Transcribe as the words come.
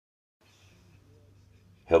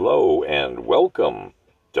Hello and welcome.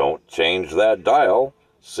 Don't change that dial.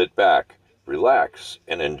 Sit back, relax,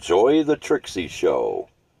 and enjoy the Trixie Show.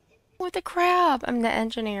 With the crab. I'm the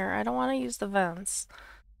engineer. I don't want to use the vents.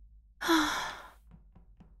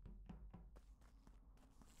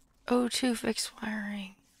 O2 fixed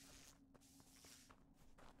wiring.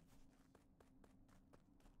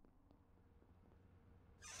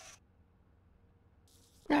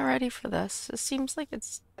 Not ready for this. It seems like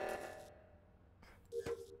it's...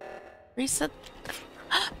 Reset...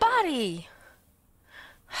 Body!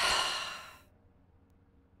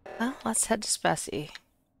 Well, let's head to Specie.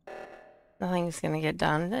 Nothing's gonna get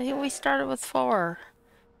done. We started with 4.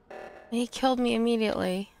 He killed me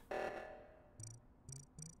immediately.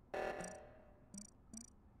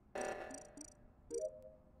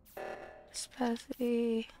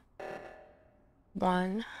 Specie...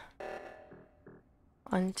 1.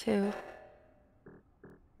 1, 2.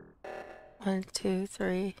 1, 2,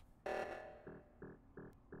 3.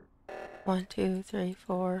 1, 2, 3,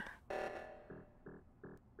 4.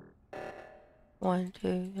 1,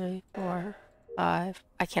 2, 3, 4, 5.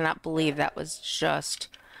 I cannot believe that was just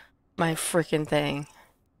my freaking thing.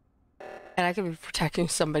 And I could be protecting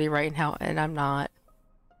somebody right now, and I'm not.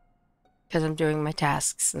 Because I'm doing my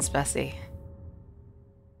tasks in Specie.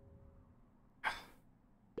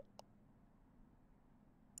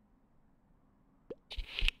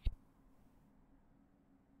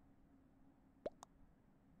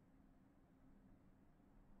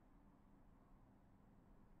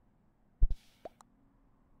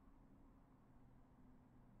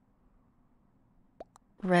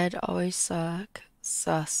 Red always suck.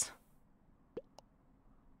 Sus.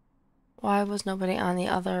 Why was nobody on the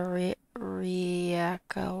other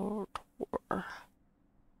reactor?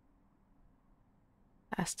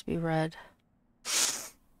 Has to be red.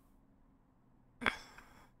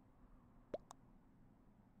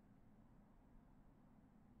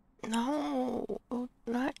 No,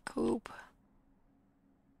 not Coop.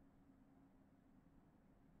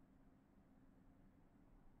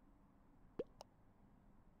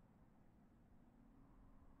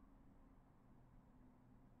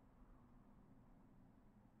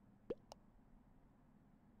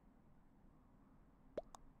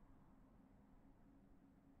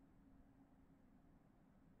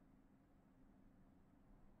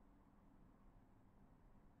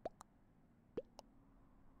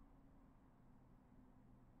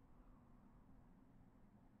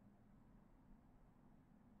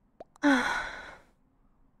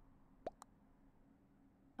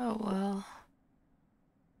 Oh well.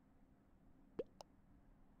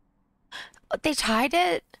 They tied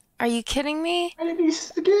it? Are you kidding me? Why did he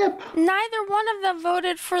skip? Neither one of them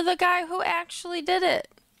voted for the guy who actually did it.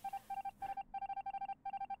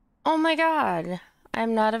 Oh my god.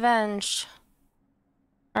 I'm not avenged.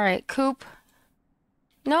 Alright, Coop.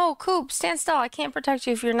 No, Coop, stand still. I can't protect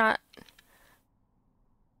you if you're not...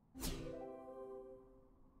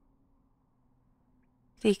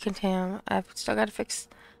 Decontam. I've still got to fix...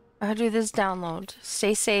 I gotta do this download.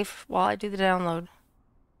 Stay safe while I do the download.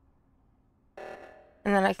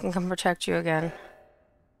 And then I can come protect you again.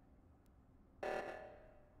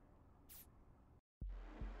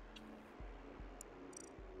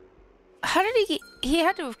 How did he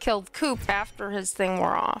had to have killed Coop after his thing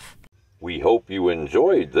wore off. We hope you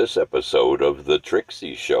enjoyed this episode of the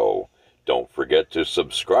Trixie Show. Don't forget to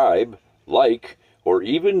subscribe, like, or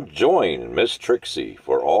even join Miss Trixie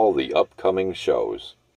for all the upcoming shows.